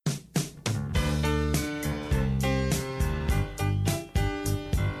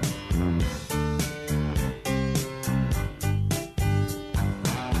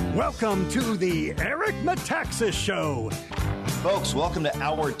Welcome to the Eric Metaxas Show. Folks, welcome to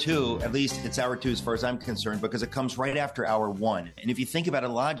Hour 2. At least it's Hour 2 as far as I'm concerned, because it comes right after Hour 1. And if you think about it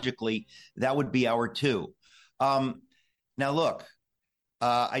logically, that would be Hour 2. Now, look,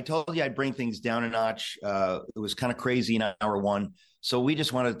 I told you I'd bring things down a notch. It was kind of crazy in Hour 1. So we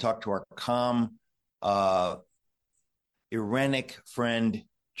just wanted to talk to our calm, Irenic friend,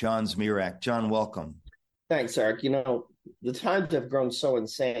 John Zmirak. John, welcome. Thanks, Eric. You know, the times have grown so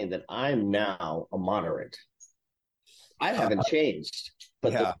insane that I'm now a moderate. I haven't changed,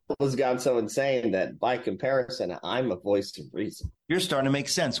 but the world has gone so insane that by comparison, I'm a voice of reason. You're starting to make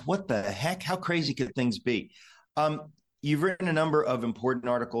sense. What the heck? How crazy could things be? You've written a number of important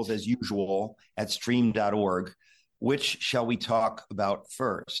articles, as usual, at stream.org. Which shall we talk about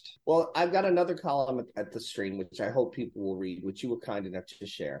first? Well, I've got another column at the Stream, which I hope people will read, which you were kind enough to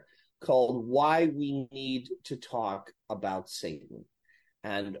share, called Why We Need to Talk About Satan.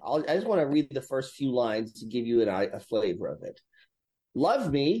 And I just want to read the first few lines to give you a flavor of it.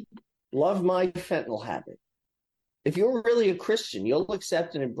 Love me, love my fentanyl habit. If you're really a Christian, you'll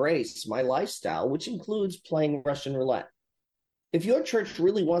accept and embrace my lifestyle, which includes playing Russian roulette. If your church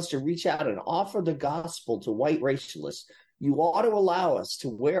really wants to reach out and offer the gospel to white racialists, you ought to allow us to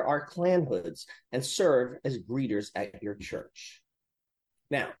wear our Klan hoods and serve as greeters at your church.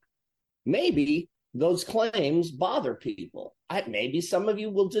 Now, maybe those claims bother people. Maybe some of you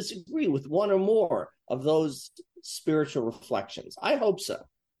will disagree with one or more of those spiritual reflections. I hope so.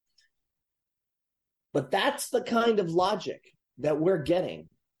 But that's the kind of logic that we're getting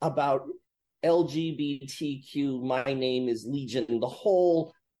about LGBTQ, my name is Legion, the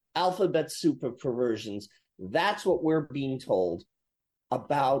whole alphabet soup of perversions. That's what we're being told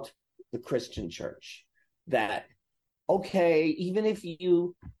about the Christian church. That, okay, even if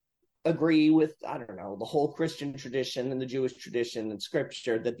you agree with, I don't know, the whole Christian tradition and the Jewish tradition and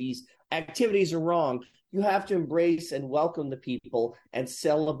scripture, that these activities are wrong, you have to embrace and welcome the people and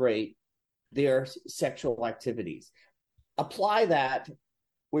celebrate their sexual activities. Apply that.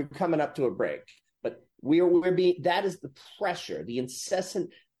 We're coming up to a break, but we're being, that is the pressure, the incessant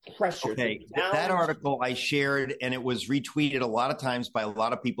pressure. Okay, that article I shared, and it was retweeted a lot of times by a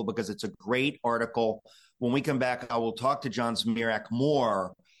lot of people because it's a great article. When we come back, I will talk to John Zmirak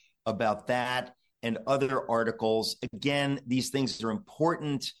more about that and other articles. Again, these things are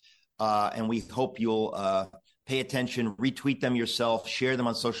important, and we hope you'll pay attention, retweet them yourself, share them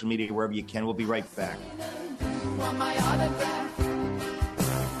on social media, wherever you can. We'll be right back.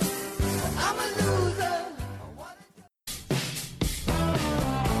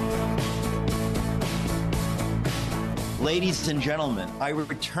 Ladies and gentlemen, I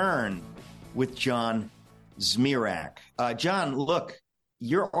return with John Zmirak. John, look,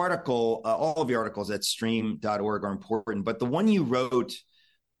 your article, all of your articles at stream.org are important, but the one you wrote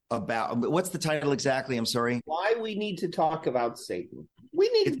about, what's the title exactly? I'm sorry. Why we need to talk about Satan. We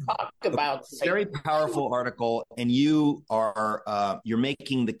need to talk about Satan. Very powerful article, and you are you're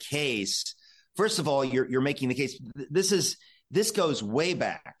making the case. First of all, you're making the case. This goes way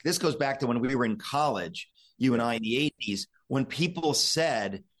back. This goes back to when we were in college, you and I, in the 80s, when people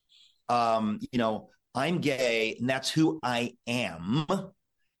said, I'm gay and that's who I am,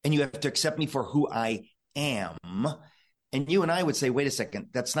 and you have to accept me for who I am. And you and I would say, wait a second,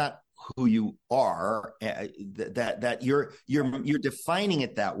 that's not who you are. That you're defining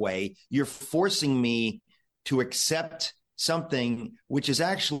it that way. You're forcing me to accept something which is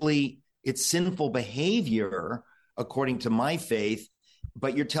actually, it's sinful behavior according to my faith.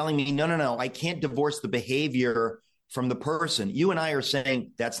 But you're telling me, no, I can't divorce the behavior from the person. You and I are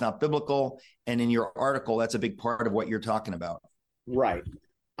saying that's not biblical. And in your article, that's a big part of what you're talking about. Right.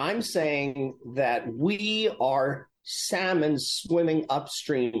 I'm saying that we are salmon swimming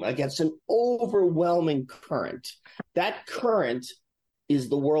upstream against an overwhelming current. That current is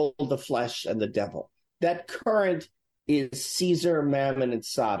the world, the flesh, and the devil. That current is Caesar, Mammon, and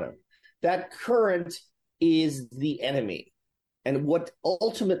Sodom. That current is the enemy. And what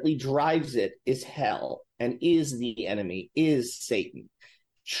ultimately drives it is hell, and is the enemy, is Satan.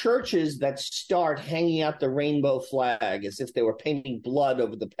 Churches that start hanging out the rainbow flag as if they were painting blood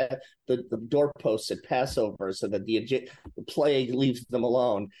over the doorposts at Passover so that the plague leaves them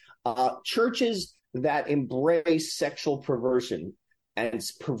alone. Churches that embrace sexual perversion and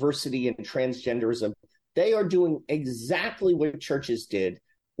perversity and transgenderism, they are doing exactly what churches did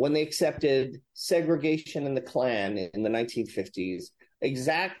when they accepted segregation in the Klan in the 1950s,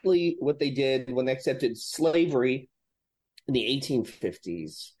 exactly what they did when they accepted slavery in the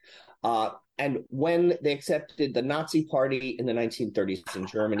 1850s, and when they accepted the Nazi Party in the 1930s in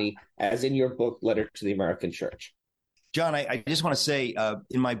Germany, as in your book, Letter to the American Church. John, I just want to say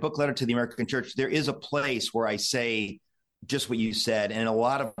in my book, Letter to the American Church, there is a place where I say just what you said. And in a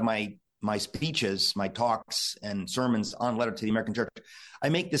lot of my speeches, my talks and sermons on Letter to the American Church, I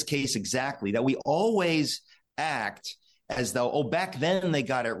make this case exactly that we always act as though, oh, back then they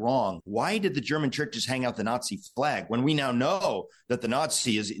got it wrong. Why did the German churches hang out the Nazi flag when we now know that the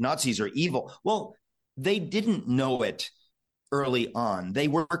Nazis are evil? Well, they didn't know it early on. They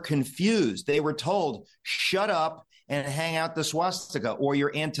were confused. They were told, shut up and hang out the swastika or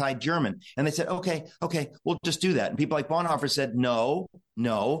you're anti-German. And they said, okay, we'll just do that. And people like Bonhoeffer said, no,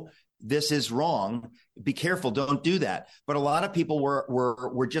 this is wrong. Be careful. Don't do that. But a lot of people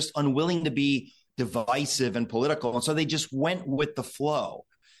were just unwilling to be divisive and political. And so they just went with the flow.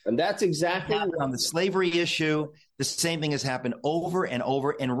 And that's exactly on the slavery issue. The same thing has happened over and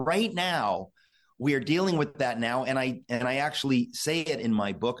over. And right now we are dealing with that now. And I actually say it in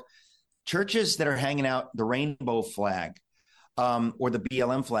my book, churches that are hanging out the rainbow flag or the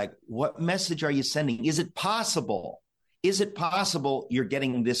BLM flag, what message are you sending? Is it possible you're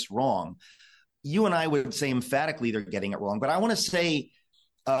getting this wrong? You and I would say emphatically they're getting it wrong. But I want to say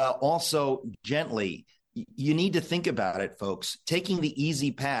also gently, you need to think about it, folks. Taking the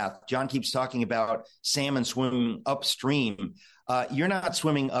easy path. John keeps talking about salmon swimming upstream. You're not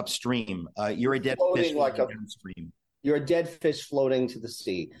swimming upstream. You're a dead fish downstream. You're a dead fish floating to the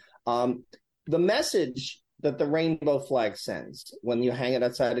sea. The message that the rainbow flag sends when you hang it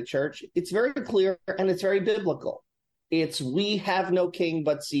outside a church, it's very clear and it's very biblical. It's we have no king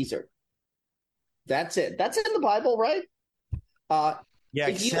but Caesar. That's it. That's in the Bible, right? Yeah,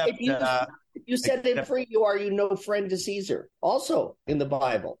 if you set him free, you are no friend to Caesar. Also in the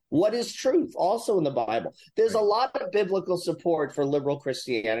Bible. What is truth? Also in the Bible. There's a lot of biblical support for liberal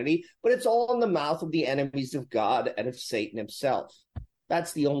Christianity, but it's all in the mouth of the enemies of God and of Satan himself.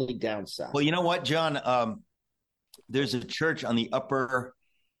 That's the only downside. Well, you know what, John? There's a church on the Upper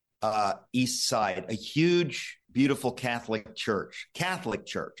East Side, a huge, beautiful Catholic church.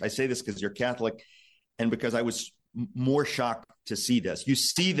 I say this because you're Catholic and because I was more shocked to see this. You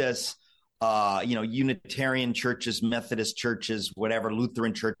see this, Unitarian churches, Methodist churches, whatever,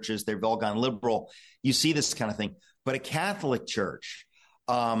 Lutheran churches, they've all gone liberal. You see this kind of thing. But a Catholic church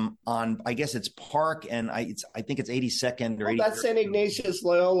on, I guess it's Park, and I think it's 82nd or 83rd. That's St. Ignatius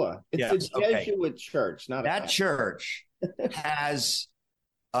Loyola. It's a Jesuit church, not that church has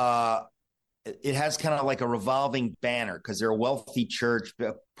it has kind of like a revolving banner because they're a wealthy church,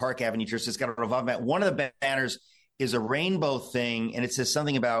 Park Avenue Church. It's got a revolving banner. One of the banners is a rainbow thing, and it says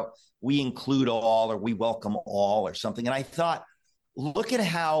something about we include all or we welcome all or something. And I thought, look at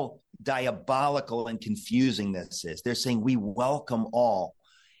how diabolical and confusing this is. They're saying we welcome all.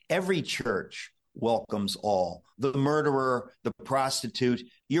 Every church welcomes all. The murderer, the prostitute,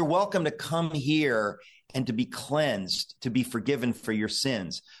 you're welcome to come here and to be cleansed, to be forgiven for your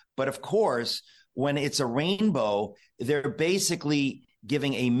sins. But of course, when it's a rainbow, they're basically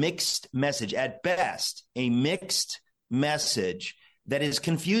giving a mixed message, at best, a mixed message that is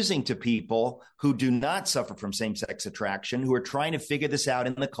confusing to people who do not suffer from same-sex attraction, who are trying to figure this out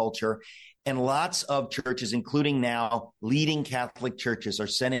in the culture. And lots of churches, including now leading Catholic churches, are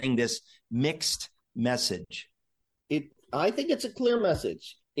sending this mixed message. I think it's a clear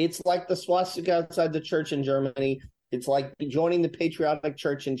message. It's like the swastika outside the church in Germany. It's like joining the patriotic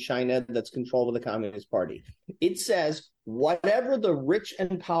church in China that's controlled by the Communist Party. It says, whatever the rich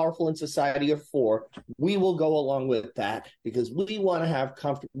and powerful in society are for, we will go along with that because we want to have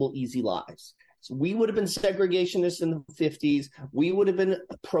comfortable, easy lives. So we would have been segregationists in the 50s. We would have been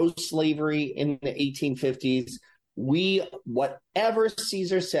pro-slavery in the 1850s. Whatever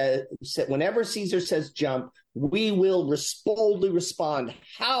Caesar says, whenever Caesar says jump, we will boldly respond,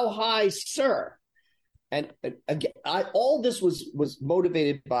 how high, sir? And again, all this was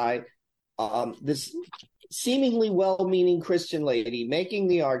motivated by this seemingly well-meaning Christian lady making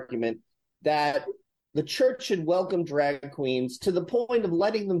the argument that the church should welcome drag queens to the point of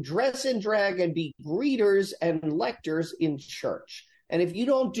letting them dress in drag and be greeters and lectors in church. And if you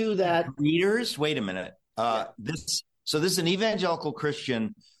don't do that, greeters, wait a minute. This is an evangelical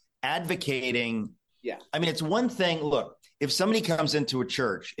Christian advocating. Yeah, I mean, it's one thing. Look, if somebody comes into a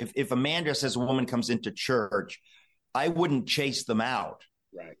church, if a man dressed as a woman comes into church, I wouldn't chase them out.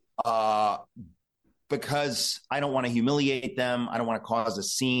 Right. Because I don't want to humiliate them. I don't want to cause a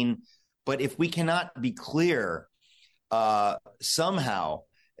scene. But if we cannot be clear somehow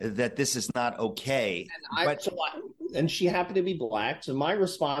that this is not okay. And she happened to be black. So my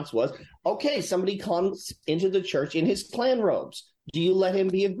response was, okay, somebody comes into the church in his Klan robes. Do you let him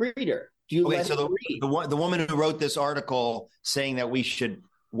be a greeter? Do you let him read? The woman who wrote this article saying that we should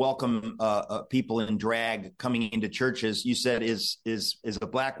welcome people in drag coming into churches, you said is a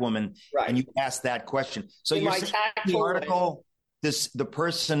Black woman, right? And you asked that question. So in you're saying in the article, the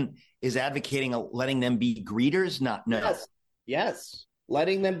person is advocating letting them be greeters? No. Yes.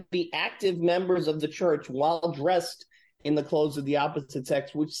 Letting them be active members of the church while dressed in the clothes of the opposite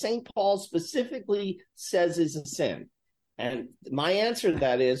sex, which St. Paul specifically says is a sin. And my answer to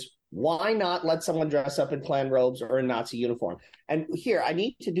that is, why not let someone dress up in Klan robes or a Nazi uniform? And here, I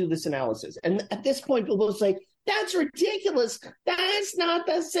need to do this analysis. And at this point, people will say, that's ridiculous. That's not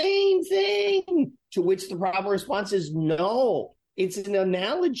the same thing. To which the proper response is, no, it's an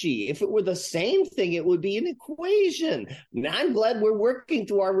analogy. If it were the same thing, it would be an equation. And I'm glad we're working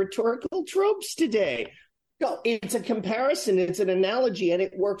through our rhetorical tropes today. No, it's a comparison, it's an analogy, and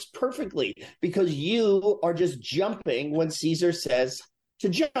it works perfectly because you are just jumping when Caesar says to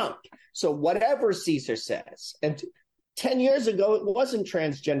jump. So whatever Caesar says, and 10 years ago, it wasn't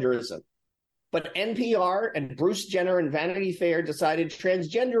transgenderism, but NPR and Bruce Jenner and Vanity Fair decided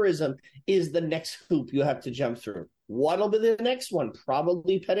transgenderism is the next hoop you have to jump through. What'll be the next one?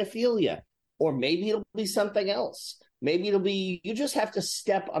 Probably pedophilia, or maybe it'll be something else. Maybe it'll be, you just have to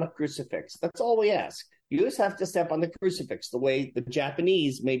step on a crucifix. That's all we ask. You just have to step on the crucifix the way the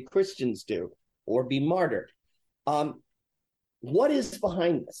Japanese made Christians do, or be martyred. What is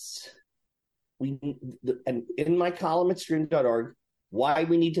behind this? And in my column at stream.org, why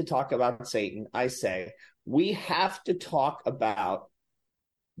we need to talk about Satan, I say, we have to talk about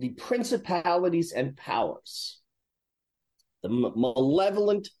the principalities and powers, the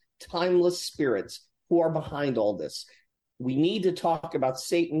malevolent, timeless spirits who are behind all this. We need to talk about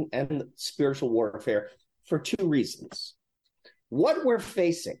Satan and spiritual warfare for two reasons. What we're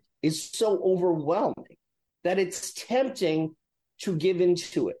facing is so overwhelming that it's tempting to give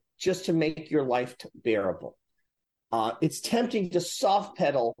into it just to make your life bearable. It's tempting to soft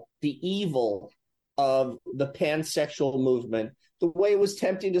pedal the evil of the pansexual movement, the way it was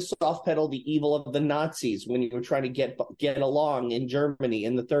tempting to soft pedal the evil of the Nazis when you were trying to get along in Germany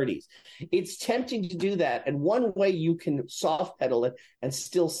in the 30s. It's tempting to do that. And one way you can soft pedal it and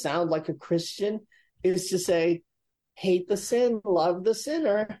still sound like a Christian is to say, hate the sin, love the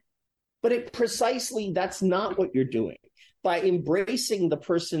sinner. But that's not what you're doing. By embracing the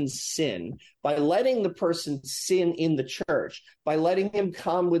person's sin, by letting the person sin in the church, by letting him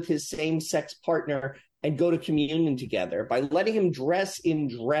come with his same-sex partner and go to communion together, by letting him dress in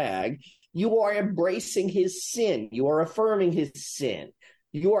drag, you are embracing his sin. You are affirming his sin.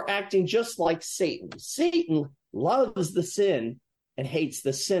 You are acting just like Satan. Satan loves the sin and hates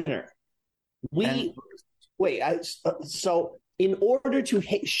the sinner. So in order to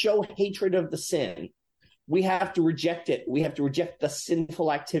show hatred of the sin, we have to reject it. We have to reject the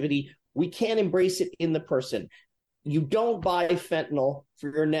sinful activity. We can't embrace it in the person. You don't buy fentanyl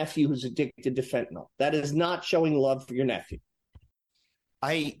for your nephew who's addicted to fentanyl. That is not showing love for your nephew.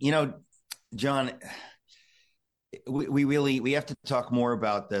 John, we have to talk more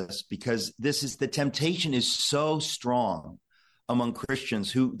about this because the temptation is so strong among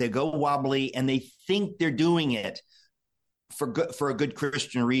Christians who they go wobbly and they think they're doing it for a good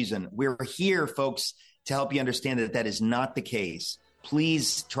Christian reason. We're here, folks, to help you understand that is not the case.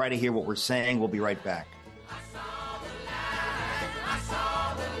 Please try to hear what we're saying. We'll be right back.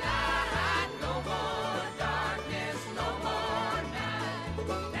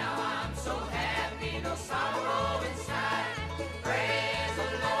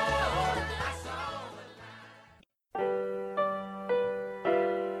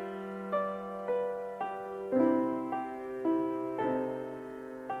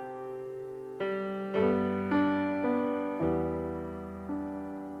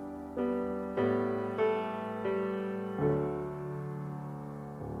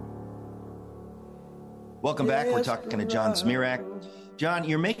 Welcome back. We're talking to John Zmirak. John,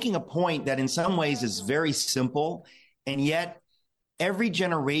 you're making a point that in some ways is very simple, and yet every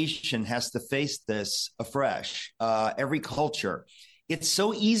generation has to face this afresh, every culture. It's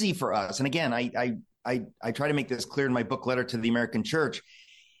so easy for us. And again, I try to make this clear in my book, Letter to the American Church.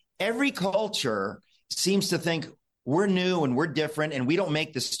 Every culture seems to think we're new and we're different, and we don't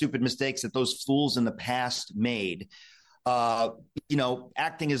make the stupid mistakes that those fools in the past made,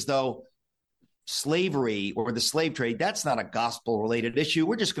 acting as though slavery or the slave trade, that's not a gospel related issue.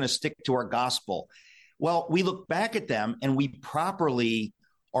 We're just going to stick to our gospel. Well, we look back at them and we properly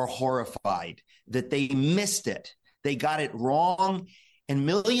are horrified that they missed it. They got it wrong. And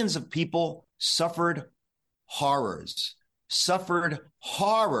millions of people suffered horrors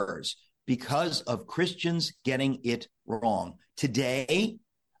because of Christians getting it wrong. Today,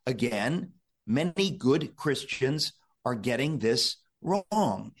 again, many good Christians are getting this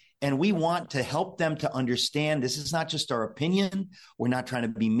wrong. And we want to help them to understand this is not just our opinion. We're not trying to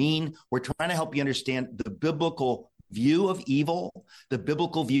be mean. We're trying to help you understand the biblical view of evil, the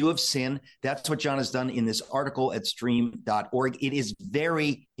biblical view of sin. That's what John has done in this article at stream.org. It is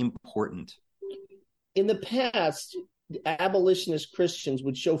very important. In the past, abolitionist Christians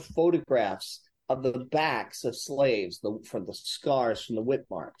would show photographs of the backs of slaves, from the scars from the whip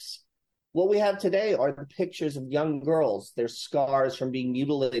marks. What we have today are the pictures of young girls, their scars from being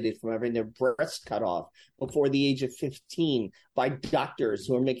mutilated, from having their breasts cut off before the age of 15 by doctors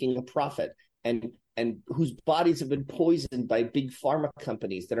who are making a profit and whose bodies have been poisoned by big pharma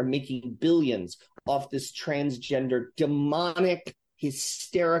companies that are making billions off this transgender, demonic,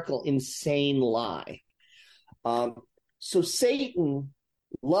 hysterical, insane lie. So Satan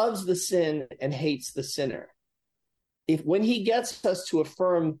loves the sin and hates the sinner. When he gets us to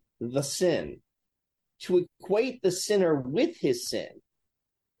affirm the sin, to equate the sinner with his sin.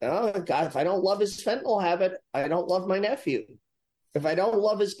 Oh, God, if I don't love his fentanyl habit, I don't love my nephew. If I don't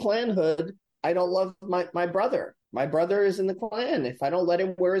love his Klanhood, I don't love my brother. My brother is in the Klan. If I don't let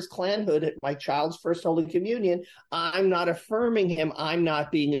him wear his Klanhood at my child's first Holy Communion, I'm not affirming him. I'm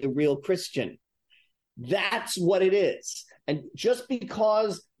not being a real Christian. That's what it is. And just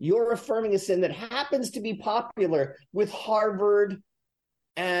because you're affirming a sin that happens to be popular with Harvard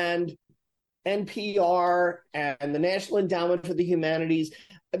and NPR and the National Endowment for the Humanities,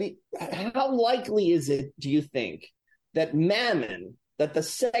 I mean, how likely is it, do you think, that Mammon, that the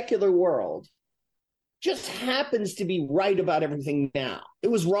secular world just happens to be right about everything now? It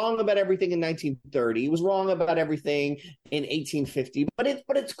was wrong about everything in 1930. It was wrong about everything in 1850, but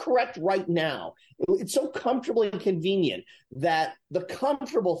it's correct right now. It's so comfortable and convenient that the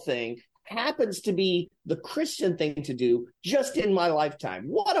comfortable thing happens to be the Christian thing to do just in my lifetime.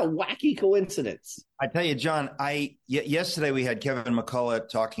 What a wacky coincidence. I tell you, John, yesterday we had Kevin McCullough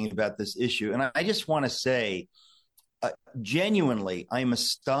talking about this issue, and I just want to say, genuinely, I'm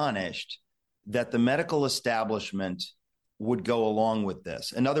astonished that the medical establishment would go along with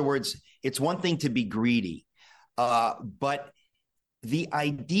this. In other words, it's one thing to be greedy, but the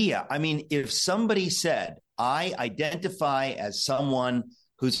idea, I mean, if somebody said, I identify as someone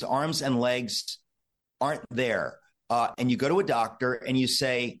whose arms and legs aren't there, and you go to a doctor and you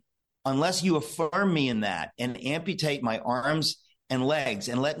say, unless you affirm me in that and amputate my arms and legs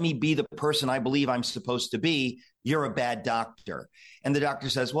and let me be the person I believe I'm supposed to be, you're a bad doctor. And the doctor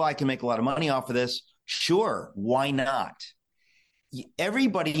says, well, I can make a lot of money off of this. Sure, why not?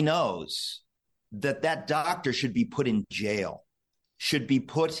 Everybody knows that doctor should be put in jail,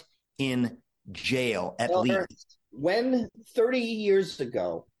 at least. When 30 years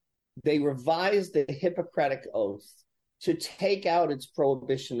ago, they revised the Hippocratic Oath to take out its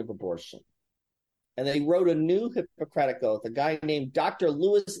prohibition of abortion, and they wrote a new Hippocratic Oath, a guy named Dr.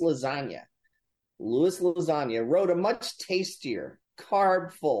 Louis Lasagna wrote a much tastier,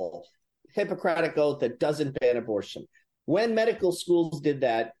 carb-full Hippocratic Oath that doesn't ban abortion. When medical schools did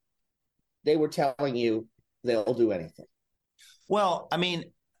that, they were telling you they'll do anything. Well, I mean,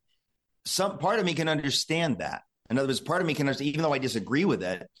 some part of me can understand that. In other words, part of me can understand, even though I disagree with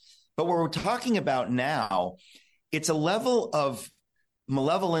it. But what we're talking about now, it's a level of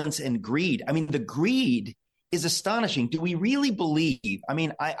malevolence and greed. I mean, the greed is astonishing. Do we really believe? I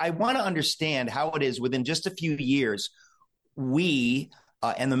mean, I want to understand how it is within just a few years, we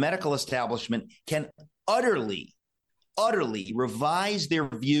and the medical establishment can utterly revise their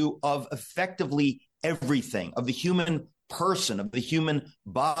view of effectively everything, of the human person, of the human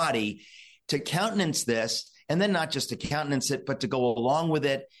body, to countenance this, and then not just to countenance it, but to go along with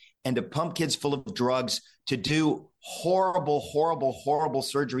it and to pump kids full of drugs, to do horrible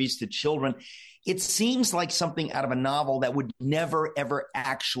surgeries to children. It seems like something out of a novel that would never, ever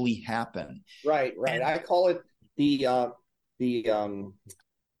actually happen. Right. And I call it the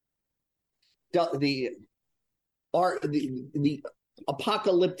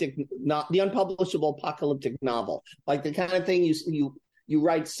apocalyptic, the unpublishable apocalyptic novel, like the kind of thing you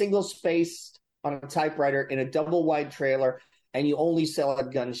write single spaced on a typewriter in a double wide trailer, and you only sell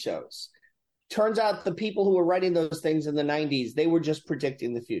at gun shows. Turns out the people who were writing those things in the 90s, they were just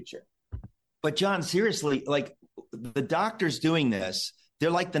predicting the future. But John, seriously, like the doctors doing this,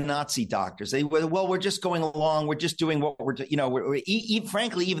 they're like the Nazi doctors. We're just going along. We're just doing what we're,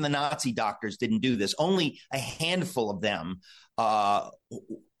 frankly, even the Nazi doctors didn't do this. Only a handful of them, a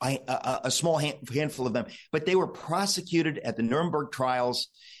small handful of them, but they were prosecuted at the Nuremberg trials.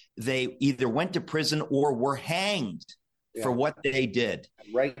 They either went to prison or were hanged for what they did.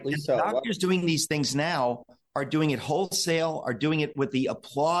 Rightly so. Doctors doing these things now are doing it wholesale, are doing it with the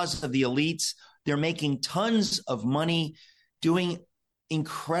applause of the elites. They're making tons of money doing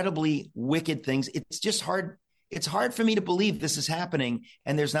incredibly wicked things. It's just hard. It's hard for me to believe this is happening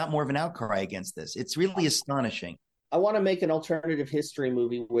and there's not more of an outcry against this. It's really astonishing. I want to make an alternative history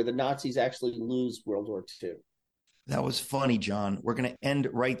movie where the Nazis actually lose World War II. That was funny, John. We're going to end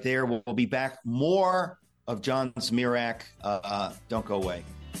right there. We'll be back. More of John Zmirak. Don't go away.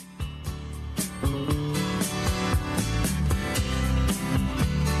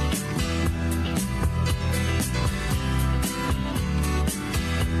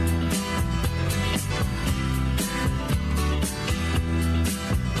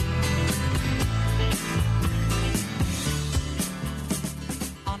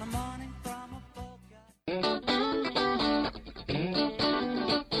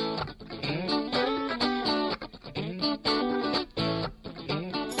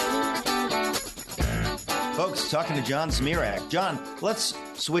 Talking to John Zmirak. John, let's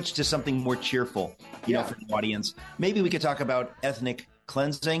switch to something more cheerful, you know, for the audience. Maybe we could talk about ethnic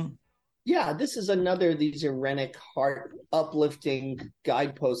cleansing. Yeah, this is another of these irenic, heart uplifting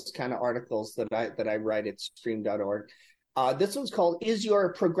guidepost kind of articles that I write at stream.org. This one's called, "Is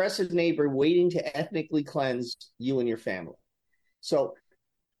Your Progressive Neighbor Waiting to Ethnically Cleanse You and Your Family?" So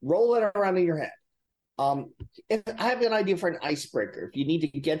roll it around in your head. If I have an idea for an icebreaker, if you need to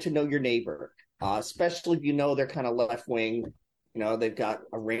get to know your neighbor, especially if you know they're kind of left wing, you know, they've got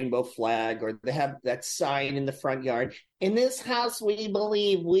a rainbow flag or they have that sign in the front yard. "In this house, we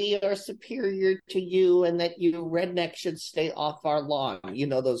believe we are superior to you and that you rednecks should stay off our lawn." You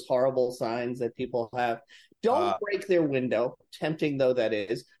know, those horrible signs that people have. Don't break their window, tempting though that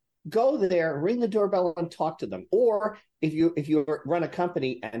is. Go there, ring the doorbell and talk to them. Or if you run a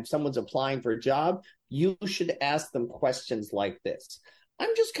company and someone's applying for a job, you should ask them questions like this.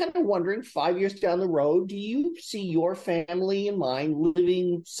 "I'm just kind of wondering, 5 years down the road, do you see your family and mine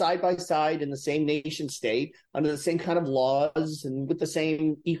living side by side in the same nation state, under the same kind of laws and with the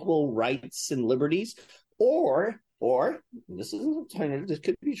same equal rights and liberties? Or this is an alternative, this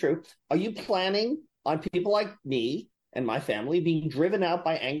could be true, are you planning on people like me and my family being driven out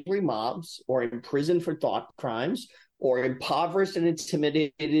by angry mobs or imprisoned for thought crimes or impoverished and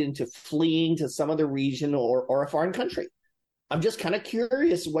intimidated into fleeing to some other region or a foreign country? I'm just kind of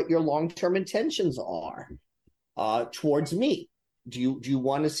curious what your long-term intentions are towards me. Do you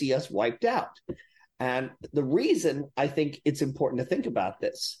want to see us wiped out?" And the reason I think it's important to think about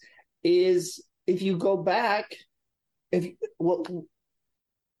this is if you go back,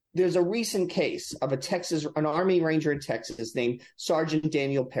 there's a recent case of an Army Ranger in Texas named Sergeant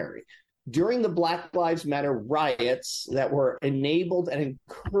Daniel Perry. During the Black Lives Matter riots that were enabled and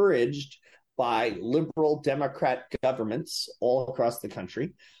encouraged by liberal Democrat governments all across the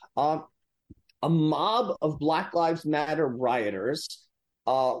country, a mob of Black Lives Matter rioters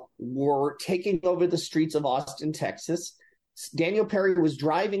were taking over the streets of Austin, Texas. Daniel Perry was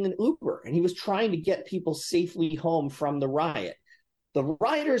driving an Uber, and he was trying to get people safely home from the riot. The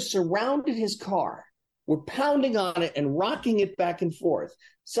rioters surrounded his car, were pounding on it and rocking it back and forth.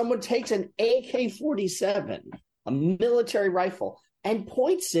 Someone takes an AK-47, a military rifle, and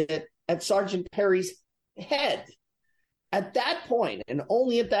points it at Sergeant Perry's head. At that point, and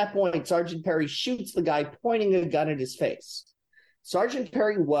only at that point, Sergeant Perry shoots the guy pointing a gun at his face. Sergeant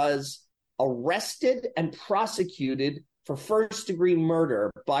Perry was arrested and prosecuted for first-degree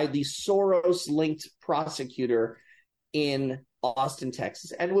murder by the Soros-linked prosecutor in Austin,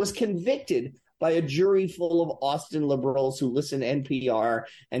 Texas, and was convicted by a jury full of Austin liberals who listen to NPR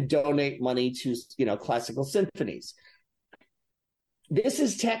and donate money to, classical symphonies. This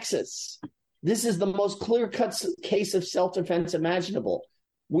is Texas. This is the most clear-cut case of self-defense imaginable.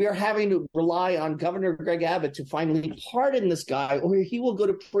 We are having to rely on Governor Greg Abbott to finally pardon this guy, or he will go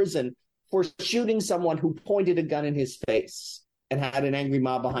to prison for shooting someone who pointed a gun in his face and had an angry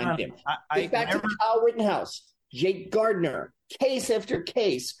mob behind him. Back to Kyle Rittenhouse, Jake Gardner, case after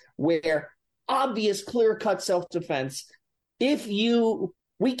case where obvious clear-cut self-defense.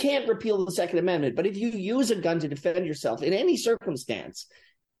 We can't repeal the Second Amendment, but if you use a gun to defend yourself in any circumstance,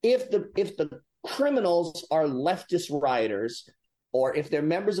 if the criminals are leftist rioters, or if they're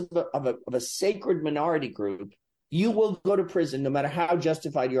members of a sacred minority group, you will go to prison no matter how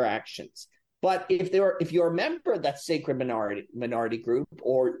justified your actions. But if you're a member of that sacred minority group,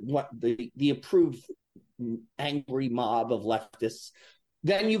 or what the approved angry mob of leftists,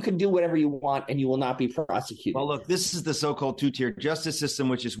 then you can do whatever you want and you will not be prosecuted. Well, look, this is the so-called two-tier justice system,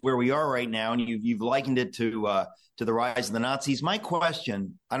 which is where we are right now, and you've likened it to the rise of the Nazis. My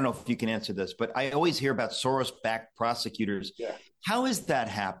question, I don't know if you can answer this, but I always hear about Soros-backed prosecutors. Yeah. How has that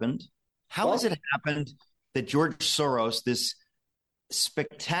happened? How has it happened that George Soros, this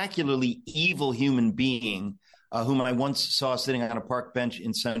spectacularly evil human being, whom I once saw sitting on a park bench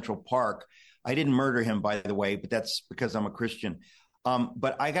in Central Park. I didn't murder him, by the way, but that's because I'm a Christian.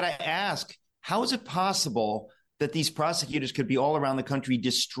 But I got to ask, how is it possible that these prosecutors could be all around the country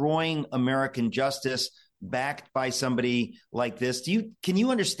destroying American justice, backed by somebody like this? Can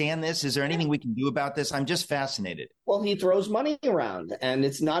you understand this? Is there anything we can do about this? I'm just fascinated. Well, he throws money around, and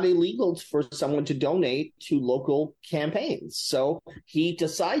it's not illegal for someone to donate to local campaigns. So he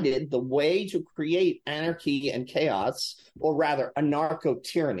decided the way to create anarchy and chaos, or rather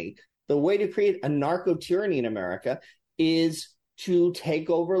anarcho-tyranny, the way to create anarcho-tyranny in America is to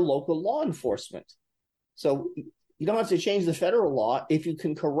take over local law enforcement. So you don't have to change the federal law if you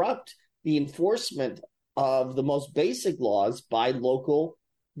can corrupt the enforcement of the most basic laws by local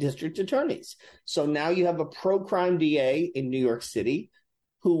district attorneys. So now you have a pro-crime DA in New York City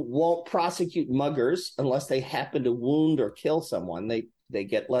who won't prosecute muggers unless they happen to wound or kill someone. They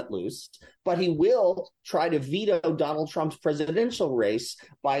get let loose. But he will try to veto Donald Trump's presidential race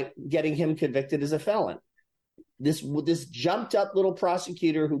by getting him convicted as a felon. This jumped up little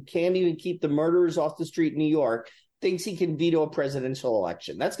prosecutor who can't even keep the murderers off the street in New York thinks he can veto a presidential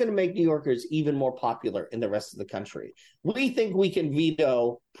election. That's going to make New Yorkers even more popular in the rest of the country. We think we can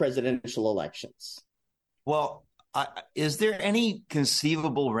veto presidential elections. Well, is there any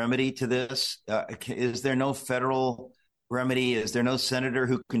conceivable remedy to this? Is there no federal remedy? Is there no senator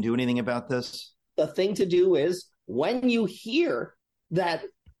who can do anything about this? The thing to do is when you hear that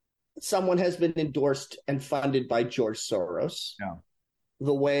someone has been endorsed and funded by George Soros,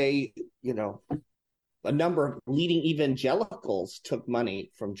 the way, a number of leading evangelicals took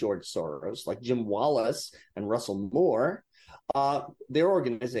money from George Soros, like Jim Wallace and Russell Moore. Their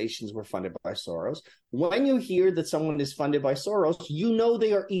organizations were funded by Soros. When you hear that someone is funded by Soros, you know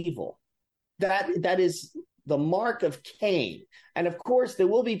they are evil. That is the mark of Cain. And of course, there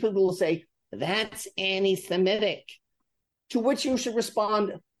will be people who will say, that's anti-Semitic. To which you should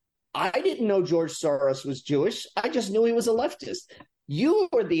respond, I didn't know George Soros was Jewish. I just knew he was a leftist. You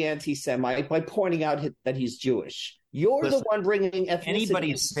are the anti-Semite by pointing out that he's Jewish. You're the one bringing ethnicity.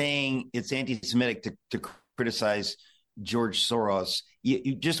 Anybody saying it's anti-Semitic to criticize George Soros,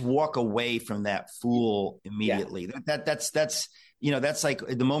 you just walk away from that fool immediately. Yeah. That's like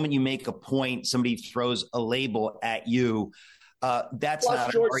the moment you make a point, somebody throws a label at you. That's plus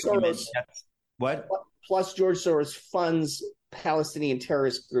not George an argument. Soros. What? Plus, George Soros funds Palestinian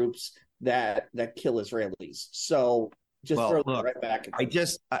terrorist groups that kill Israelis. So just throw that right back.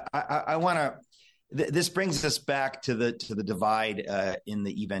 I want to. This brings us back to the divide in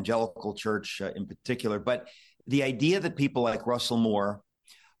the evangelical church in particular, but the idea that people like Russell Moore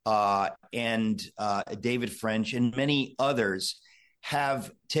and David French and many others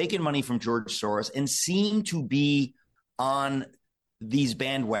have taken money from George Soros and seem to be on these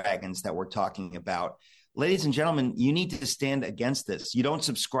bandwagons that we're talking about. Ladies and gentlemen, you need to stand against this. You don't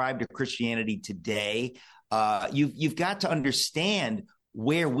subscribe to Christianity Today. You've got to understand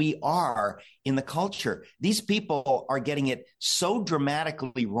where we are in the culture. These people are getting it so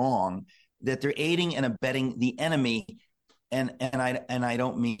dramatically wrong that they're aiding and abetting the enemy. And I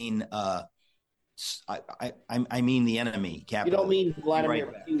don't mean I mean the enemy. Capital. You don't mean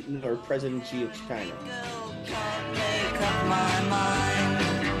Vladimir Putin or President Xi of China. Can't make up my mind.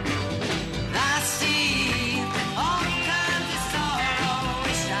 I see all kinds of sorrow.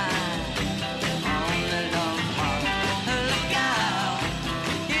 Wish I only loved one. Look out,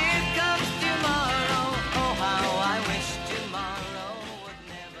 here comes tomorrow. Oh, how I wish tomorrow would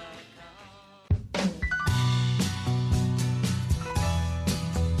never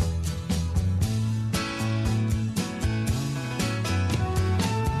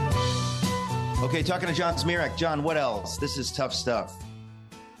come. Okay, talking to John Zmirak. John, what else? This is tough stuff.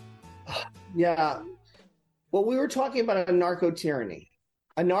 Yeah. Well, we were talking about anarcho-tyranny.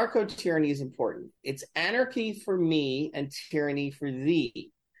 Anarcho-tyranny is important. It's anarchy for me and tyranny for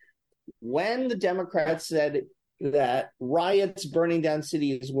thee. When the Democrats said that riots burning down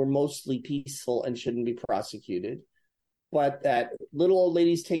cities were mostly peaceful and shouldn't be prosecuted, but that little old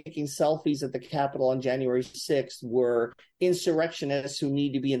ladies taking selfies at the Capitol on January 6th were insurrectionists who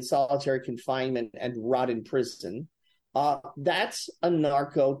need to be in solitary confinement and rot in prison, that's a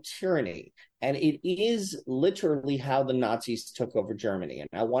narco-tyranny. And it is literally how the Nazis took over Germany. And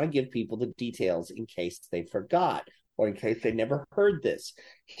I want to give people the details in case they forgot or in case they never heard this.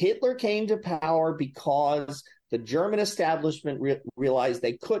 Hitler came to power because the German establishment realized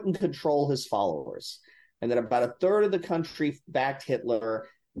they couldn't control his followers, and that about a third of the country backed Hitler,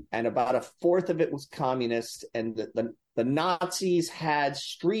 and about a fourth of it was communist, and the Nazis had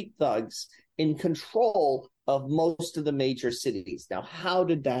street thugs in control of most of the major cities. Now, how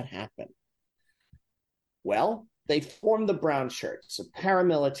did that happen? Well, they formed the Brown Shirts, a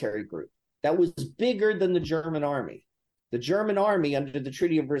paramilitary group that was bigger than the German army. The German army under the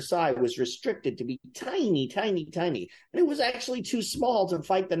Treaty of Versailles was restricted to be tiny, tiny, tiny. And it was actually too small to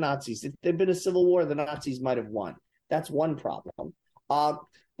fight the Nazis. If there'd been a civil war, the Nazis might have won. That's one problem.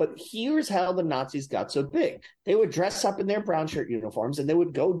 But here's how the Nazis got so big. They would dress up in their brown shirt uniforms and they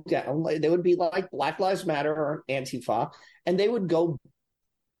would go down. They would be like Black Lives Matter or Antifa, and they would go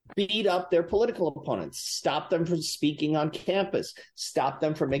beat up their political opponents, stop them from speaking on campus, stop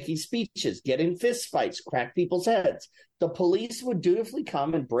them from making speeches, get in fistfights, crack people's heads. The police would dutifully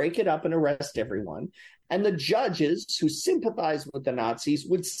come and break it up and arrest everyone. And the judges who sympathized with the Nazis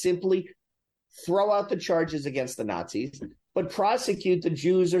would simply throw out the charges against the Nazis, but prosecute the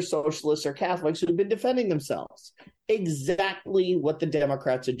Jews or socialists or Catholics who have been defending themselves. Exactly what the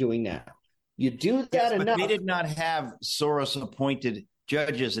Democrats are doing now. You do that enough. But they did not have Soros-appointed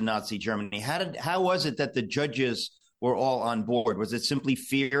judges in Nazi Germany. How was it that the judges were all on board? Was it simply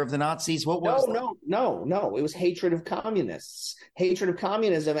fear of the Nazis? What was No. It was hatred of communists, hatred of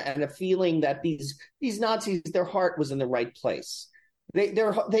communism, and a feeling that these Nazis, their heart was in the right place. They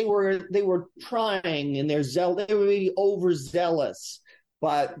were trying in their zeal. They were maybe overzealous,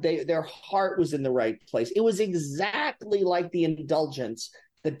 but their heart was in the right place. It was exactly like the indulgence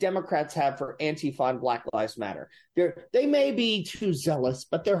the Democrats have for Antifa and Black Lives Matter. They may be too zealous,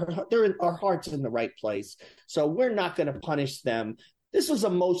 but our heart's in the right place. So we're not going to punish them. This was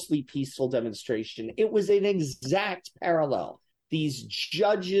a mostly peaceful demonstration. It was an exact parallel. These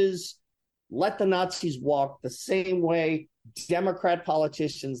judges let the Nazis walk the same way Democrat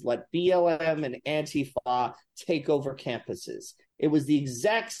politicians let BLM and Antifa take over campuses. It was the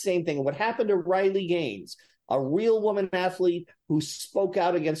exact same thing. What happened to Riley Gaines, a real woman athlete who spoke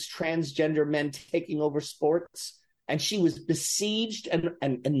out against transgender men taking over sports, and she was besieged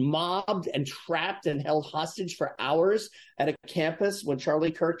and mobbed and trapped and held hostage for hours at a campus when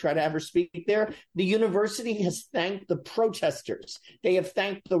Charlie Kirk tried to have her speak there. The university has thanked the protesters. They have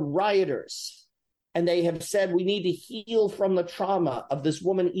thanked the rioters. And they have said, we need to heal from the trauma of this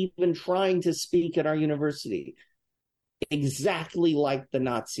woman even trying to speak at our university. Exactly like the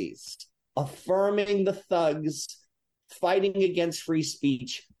Nazis, affirming the thugs, fighting against free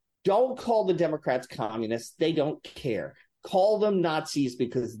speech. Don't call the Democrats communists. They don't care. Call them Nazis,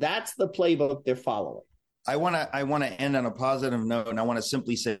 because that's the playbook they're following. I want to end on a positive note, and I want to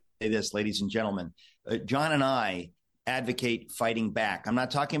simply say this, ladies and gentlemen. John and I advocate fighting back. I'm not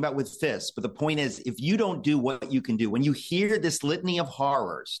talking about with fists, but the point is, if you don't do what you can do, when you hear this litany of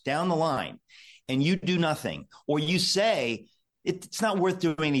horrors down the line and you do nothing, or you say it's not worth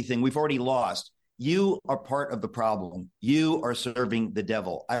doing anything, we've already lost, you are part of the problem. You are serving the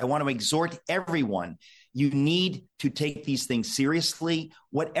devil. I want to exhort everyone. You need to take these things seriously,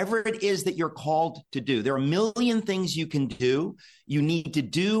 whatever it is that you're called to do. There are a million things you can do. You need to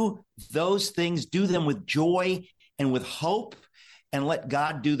do those things, do them with joy and with hope, and let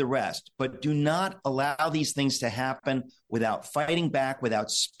God do the rest. But do not allow these things to happen without fighting back, without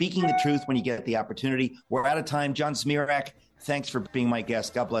speaking the truth when you get the opportunity. We're out of time. John Zmirak, thanks for being my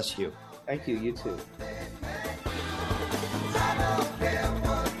guest. God bless you. Thank you. You too.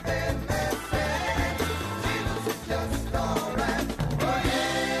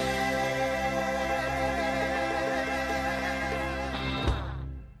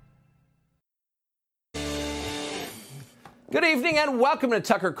 Good evening and welcome to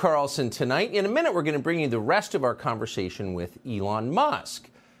Tucker Carlson Tonight. In a minute, we're going to bring you the rest of our conversation with Elon Musk.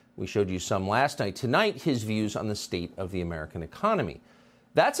 We showed you some last night. Tonight, his views on the state of the American economy.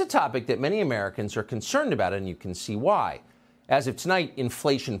 That's a topic that many Americans are concerned about, and you can see why. As of tonight,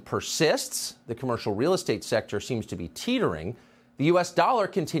 inflation persists. The commercial real estate sector seems to be teetering. The U.S. dollar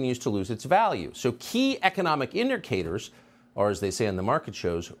continues to lose its value. So key economic indicators are, as they say on the market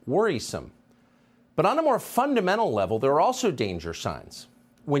shows, worrisome. But on a more fundamental level, there are also danger signs.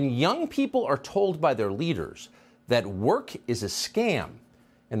 When young people are told by their leaders that work is a scam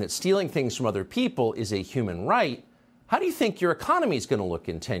and that stealing things from other people is a human right, how do you think your economy is going to look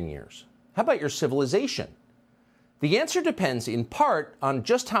in 10 years? How about your civilization? The answer depends in part on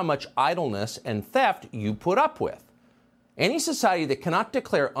just how much idleness and theft you put up with. Any society that cannot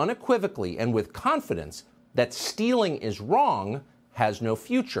declare unequivocally and with confidence that stealing is wrong has no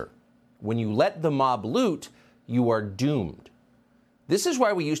future. When you let the mob loot, you are doomed. This is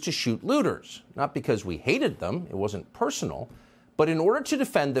why we used to shoot looters, not because we hated them, it wasn't personal, but in order to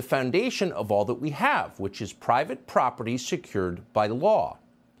defend the foundation of all that we have, which is private property secured by law.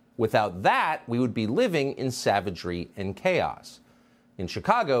 Without that, we would be living in savagery and chaos. In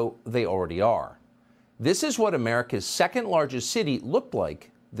Chicago, they already are. This is what America's second largest city looked like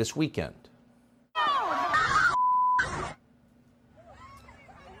this weekend.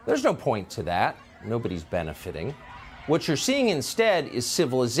 There's no point to that. Nobody's benefiting. What you're seeing instead is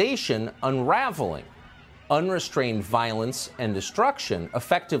civilization unraveling. Unrestrained violence and destruction,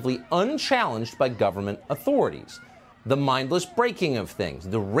 effectively unchallenged by government authorities. The mindless breaking of things,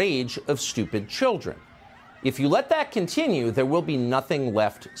 the rage of stupid children. If you let that continue, there will be nothing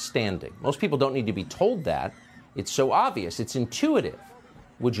left standing. Most people don't need to be told that. It's so obvious. It's intuitive.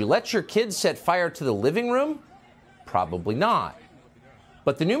 Would you let your kids set fire to the living room? Probably not.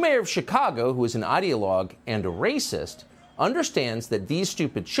 But the new mayor of Chicago, who is an ideologue and a racist, understands that these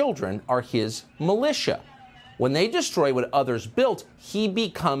stupid children are his militia. When they destroy what others built, he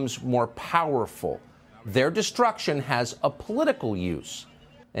becomes more powerful. Their destruction has a political use,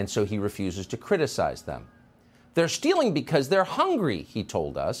 and so he refuses to criticize them. They're stealing because they're hungry, he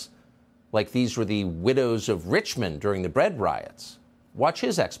told us, like these were the widows of Richmond during the bread riots. Watch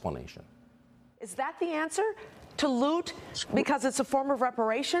his explanation. Is that the answer? To loot because it's a form of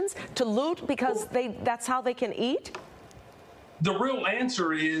reparations? To loot because that's how they can eat? The real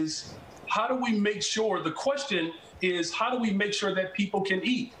answer is, how do we make sure, the question is, how do we make sure that people can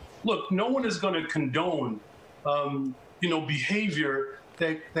eat? Look, no one is going to condone, behavior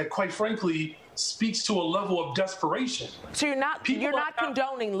that quite frankly speaks to a level of desperation. So you're not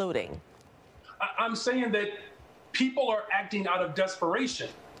condoning looting? I'm saying that people are acting out of desperation.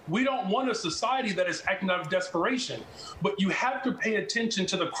 We don't want a society that is acting out of desperation, but you have to pay attention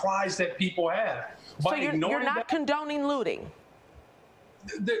to the cries that people have. So you're not condoning looting?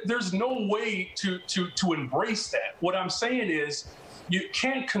 There's no way to embrace that. What I'm saying is, you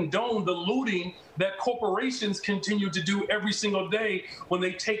can't condone the looting that corporations continue to do every single day when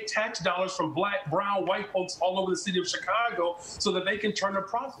they take tax dollars from black, brown, white folks all over the city of Chicago so that they can turn a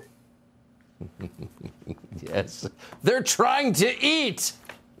profit. Yes, they're trying to eat.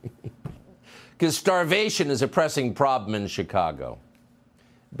 Because starvation is a pressing problem in Chicago.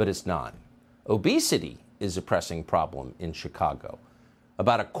 But it's not. Obesity is a pressing problem in Chicago.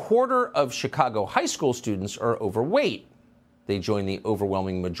 About a quarter of Chicago high school students are overweight. They join the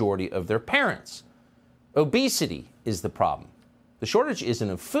overwhelming majority of their parents. Obesity is the problem. The shortage isn't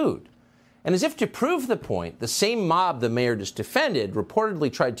of food. And as if to prove the point, the same mob the mayor just defended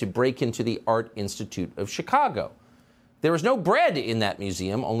reportedly tried to break into the Art Institute of Chicago. There was no bread in that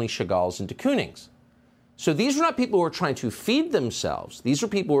museum, only Chagall's and de Kooning's. So these are not people who are trying to feed themselves. These are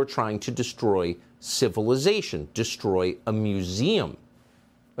people who are trying to destroy civilization, destroy a museum,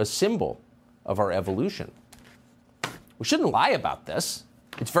 a symbol of our evolution. We shouldn't lie about this.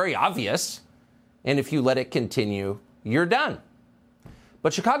 It's very obvious. And if you let it continue, you're done.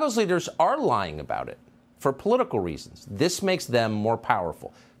 But Chicago's leaders are lying about it for political reasons. This makes them more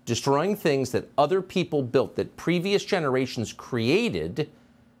powerful. Destroying things that other people built, that previous generations created,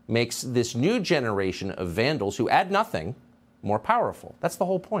 makes this new generation of vandals who add nothing more powerful. That's the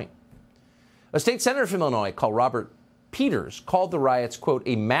whole point. A state senator from Illinois called Robert Peters called the riots, quote,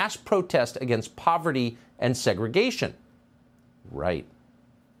 a mass protest against poverty and segregation. Right.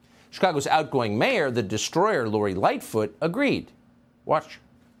 Chicago's outgoing mayor, the destroyer Lori Lightfoot, agreed. Watch.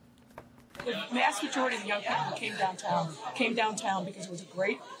 The vast majority of the young people came downtown because it was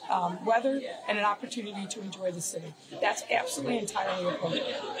great weather and an opportunity to enjoy the city. That's absolutely entirely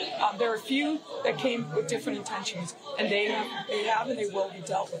appropriate. There are a few that came with different intentions, and they have and they will be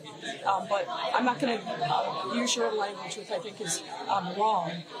dealt with. But I'm not going to use your language, which I think is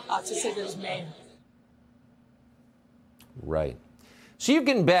wrong, to say there's may. Right. So you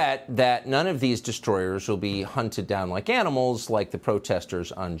can bet that none of these destroyers will be hunted down like animals like the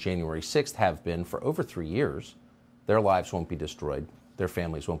protesters on January 6th have been for over 3 years. Their lives won't be destroyed. Their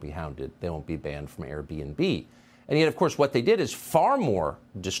families won't be hounded. They won't be banned from Airbnb. And yet, of course, what they did is far more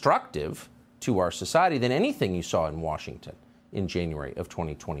destructive to our society than anything you saw in Washington in January of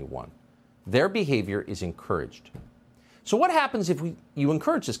 2021. Their behavior is encouraged. So what happens if you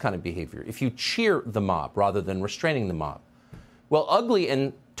encourage this kind of behavior, if you cheer the mob rather than restraining the mob? Well, ugly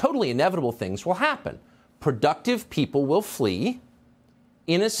and totally inevitable things will happen. Productive people will flee,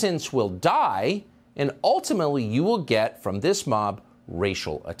 innocents will die, and ultimately you will get from this mob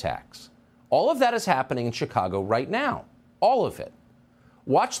racial attacks. All of that is happening in Chicago right now. All of it.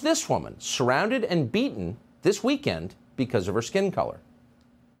 Watch this woman surrounded and beaten this weekend because of her skin color.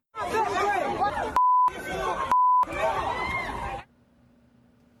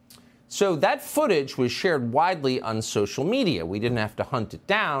 So that footage was shared widely on social media. We didn't have to hunt it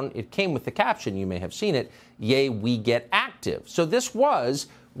down. It came with the caption, you may have seen it, "Yay, we get active." So this was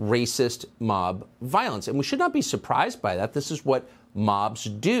racist mob violence. And we should not be surprised by that. This is what mobs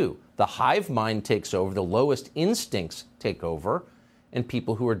do. The hive mind takes over, the lowest instincts take over, and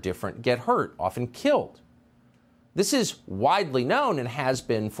people who are different get hurt, often killed. This is widely known and has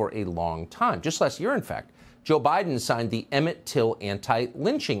been for a long time. Just last year, in fact, Joe Biden signed the Emmett Till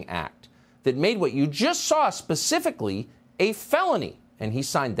Anti-Lynching Act that made what you just saw specifically a felony. And he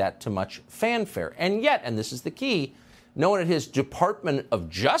signed that to much fanfare. And yet, and this is the key, no one at his Department of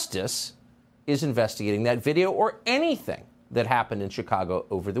Justice is investigating that video or anything that happened in Chicago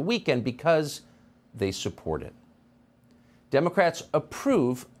over the weekend because they support it. Democrats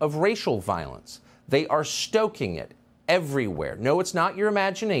approve of racial violence. They are stoking it everywhere. No, it's not your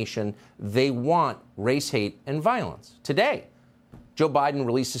imagination. They want race hate and violence. Today, Joe Biden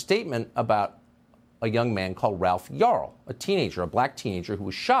released a statement about a young man called Ralph Yarl, a teenager, a black teenager who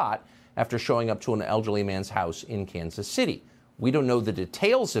was shot after showing up to an elderly man's house in Kansas City. We don't know the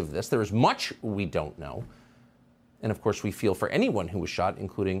details of this. There is much we don't know. And of course, we feel for anyone who was shot,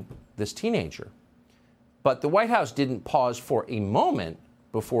 including this teenager. But the White House didn't pause for a moment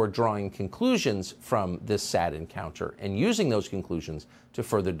before drawing conclusions from this sad encounter and using those conclusions to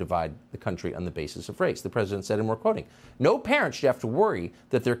further divide the country on the basis of race. The president said, and we're quoting, "No parent should have to worry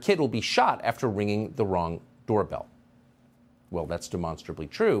that their kid will be shot after ringing the wrong doorbell." Well, that's demonstrably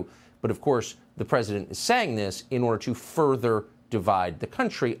true. But of course, the president is saying this in order to further divide the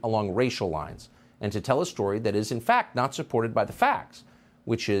country along racial lines and to tell a story that is, in fact, not supported by the facts,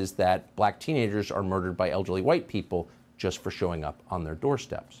 which is that black teenagers are murdered by elderly white people just for showing up on their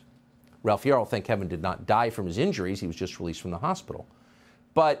doorsteps. Ralph Yarl, thank heaven, did not die from his injuries. He was just released from the hospital.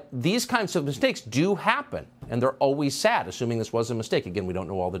 But these kinds of mistakes do happen, and they're always sad, assuming this was a mistake. Again, we don't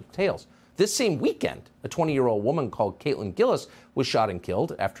know all the details. This same weekend, a 20-year-old woman called Caitlin Gillis was shot and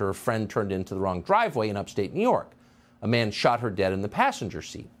killed after her friend turned into the wrong driveway in upstate New York. A man shot her dead in the passenger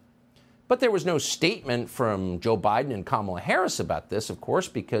seat. But there was no statement from Joe Biden and Kamala Harris about this, of course,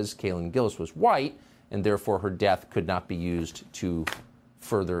 because Caitlin Gillis was white, and therefore her death could not be used to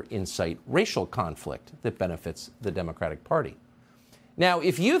further incite racial conflict that benefits the Democratic Party. Now,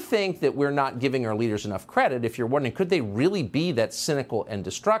 if you think that we're not giving our leaders enough credit, if you're wondering, could they really be that cynical and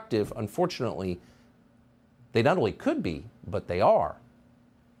destructive? Unfortunately, they not only could be, but they are.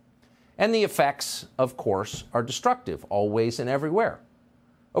 And the effects, of course, are destructive, always and everywhere.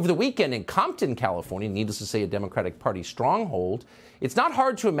 Over the weekend in Compton, California, needless to say a Democratic Party stronghold, it's not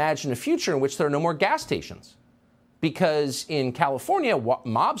hard to imagine a future in which there are no more gas stations. Because in California,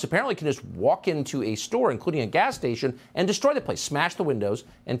 mobs apparently can just walk into a store, including a gas station, and destroy the place, smash the windows,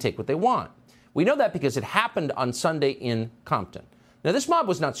 and take what they want. We know that because it happened on Sunday in Compton. Now, this mob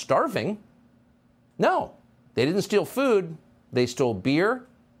was not starving. No, they didn't steal food. They stole beer,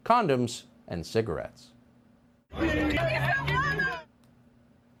 condoms, and cigarettes.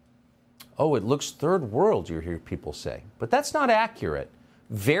 Oh, it looks third world, you hear people say. But that's not accurate.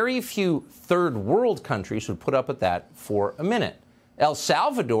 Very few third world countries would put up with that for a minute. El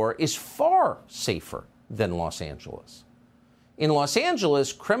Salvador is far safer than Los Angeles. In Los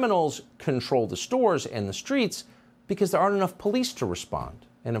Angeles, criminals control the stores and the streets because there aren't enough police to respond.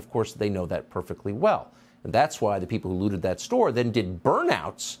 And of course, they know that perfectly well. And that's why the people who looted that store then did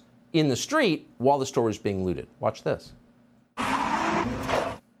burnouts in the street while the store was being looted. Watch this.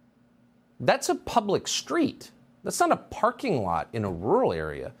 That's a public street. That's not a parking lot in a rural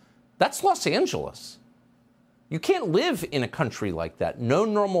area. That's Los Angeles. You can't live in a country like that. No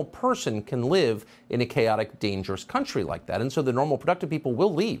normal person can live in a chaotic, dangerous country like that. And so the normal, productive people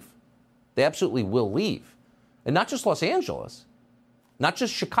will leave. They absolutely will leave. And not just Los Angeles, not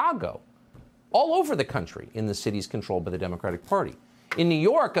just Chicago, all over the country in the cities controlled by the Democratic Party. In New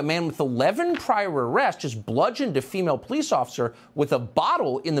York, a man with 11 prior arrests just bludgeoned a female police officer with a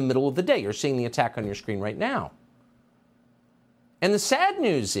bottle in the middle of the day. You're seeing the attack on your screen right now. And the sad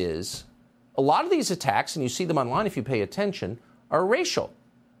news is, a lot of these attacks, and you see them online if you pay attention, are racial.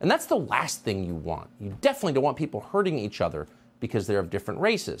 And that's the last thing you want. You definitely don't want people hurting each other because they're of different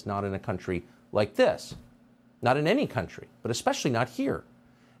races, not in a country like this. Not in any country, but especially not here.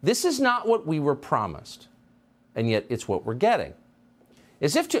 This is not what we were promised, and yet it's what we're getting.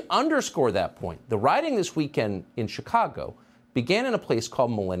 As if to underscore that point, the rioting this weekend in Chicago began in a place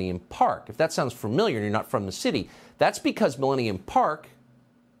called Millennium Park. If that sounds familiar and you're not from the city, that's because Millennium Park,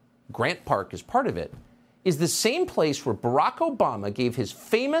 Grant Park is part of it, is the same place where Barack Obama gave his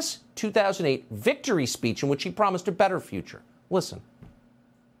famous 2008 victory speech in which he promised a better future. Listen.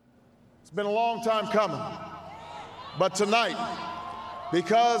 It's been a long time coming, but tonight,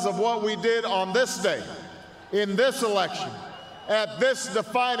 because of what we did on this day, in this election, at this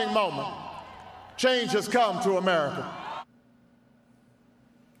defining moment, change has come to America.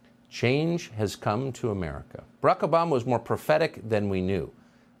 Change has come to America. Barack Obama was more prophetic than we knew.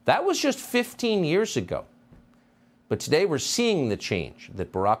 That was just 15 years ago. But today we're seeing the change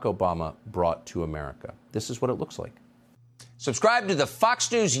that Barack Obama brought to America. This is what it looks like. Subscribe to the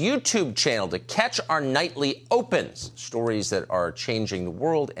Fox News YouTube channel to catch our nightly opens, stories that are changing the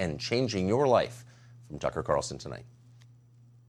world and changing your life. From Tucker Carlson Tonight.